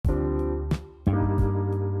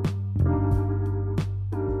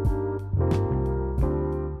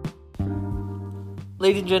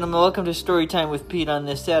Ladies and gentlemen, welcome to Storytime with Pete on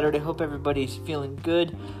this Saturday. Hope everybody's feeling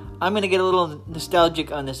good. I'm going to get a little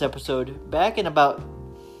nostalgic on this episode. Back in about,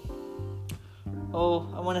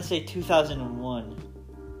 I want to say 2001,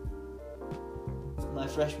 my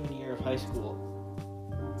freshman year of high school,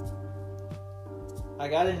 I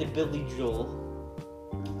got into Billy Joel.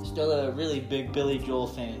 Still a really big Billy Joel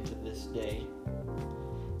fan to this day.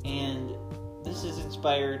 And this is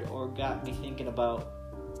inspired or got me thinking about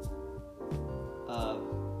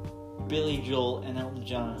Billy Joel and Elton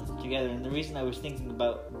John together. And the reason I was thinking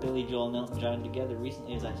about Billy Joel and Elton John together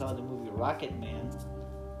recently is I saw the movie Rocket Man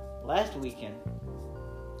last weekend.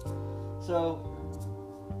 So,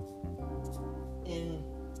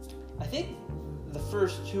 I think the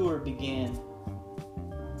first tour began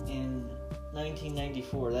in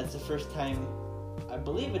 1994. That's the first time, I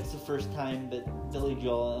believe it's the first time that Billy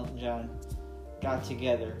Joel and Elton John got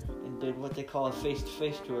together and did what they call a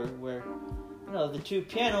face-to-face tour, where the two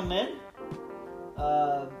piano men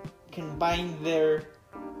combined their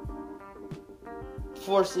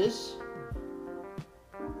forces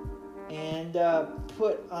and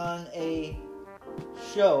put on a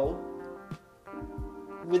show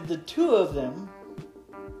with the two of them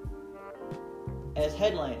as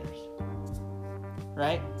headliners,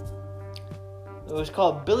 right? It was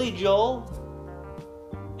called Billy Joel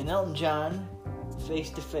and Elton John Face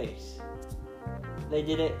to Face. They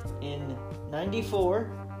did it in 94,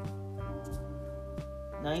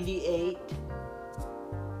 98,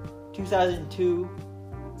 2002,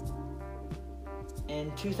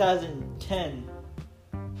 and 2010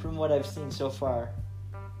 from what I've seen so far.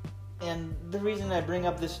 And the reason I bring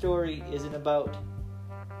up this story is in about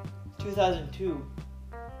 2002,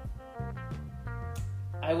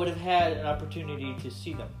 I would have had an opportunity to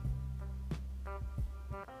see them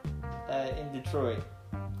in Detroit.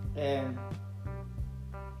 And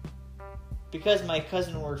because my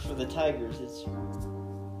cousin works for the Tigers, it's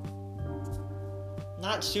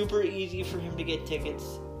not super easy for him to get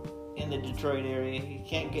tickets in the Detroit area. He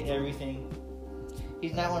can't get everything.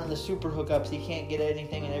 He's not one of the super hookups. He can't get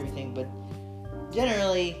anything and everything. But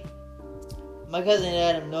generally, my cousin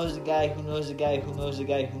Adam knows the guy who knows the guy who knows the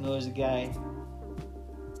guy who knows the guy.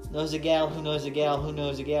 Knows a gal who knows a gal who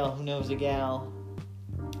knows a gal who knows a gal.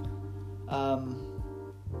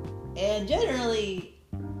 And generally,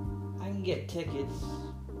 I can get tickets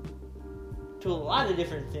to a lot of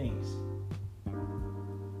different things.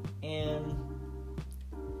 And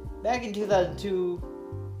back in 2002,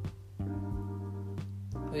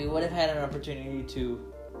 we would have had an opportunity to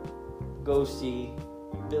go see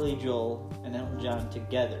Billy Joel and Elton John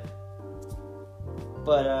together.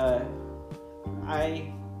 But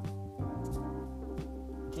I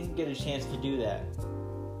didn't get a chance to do that.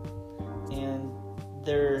 And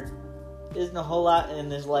there isn't a whole lot in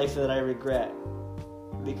this life that I regret,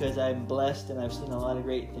 because I'm blessed and I've seen a lot of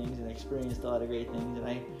great things and experienced a lot of great things, and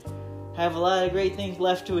I have a lot of great things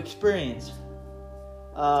left to experience.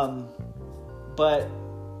 But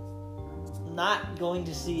not going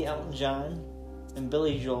to see Elton John and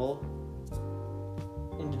Billy Joel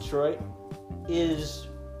in Detroit is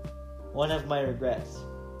one of my regrets.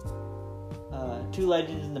 Two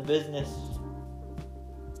legends in the business.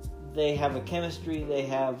 They have a chemistry, they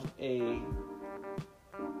have a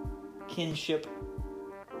kinship,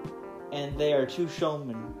 and they are two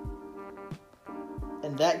showmen.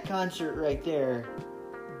 And that concert right there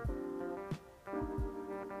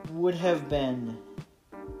would have been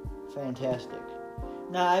fantastic.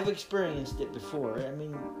 Now, I've experienced it before. I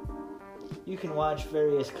mean, you can watch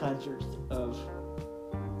various concerts of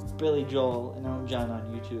Billy Joel and Elton John on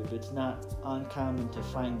YouTube. It's not uncommon to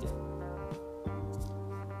find it.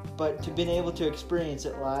 But to been able to experience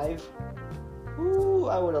it live,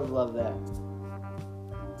 I would have loved that.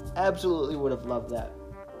 Absolutely would have loved that.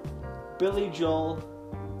 Billy Joel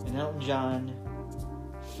and Elton John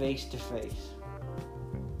face to face.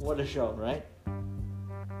 What a show, right?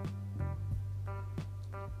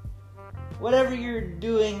 Whatever you're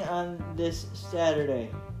doing on this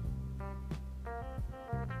Saturday,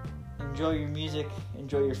 enjoy your music,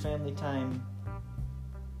 enjoy your family time,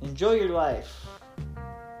 enjoy your life.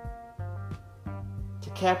 To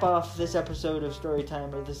cap off this episode of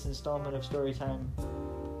Storytime, or this installment of Storytime,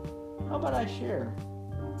 how about I share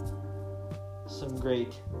some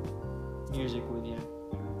great music with you?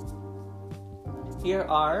 Here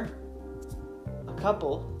are a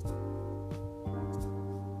couple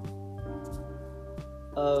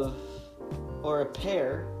or a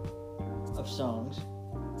pair of songs.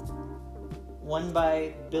 One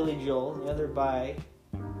by Billy Joel, the other by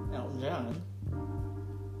Elton John.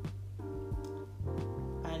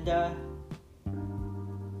 And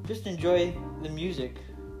just enjoy the music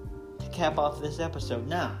to cap off this episode.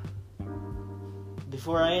 Now,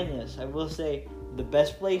 before I end this, I will say the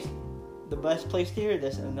best place to hear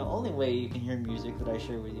this, and the only way you can hear music that I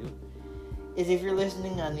share with you, is if you're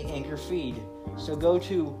listening on the Anchor feed. So go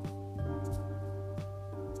to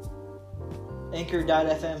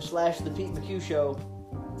anchor.fm/The Pete McHugh Show,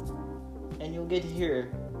 and you'll get to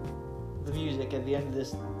hear the music at the end of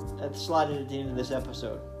this, slotted at the end of this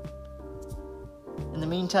episode. In the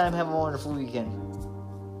meantime, have a wonderful weekend.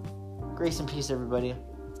 Grace and peace, everybody.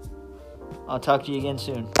 I'll talk to you again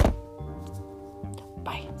soon.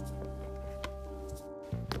 Bye.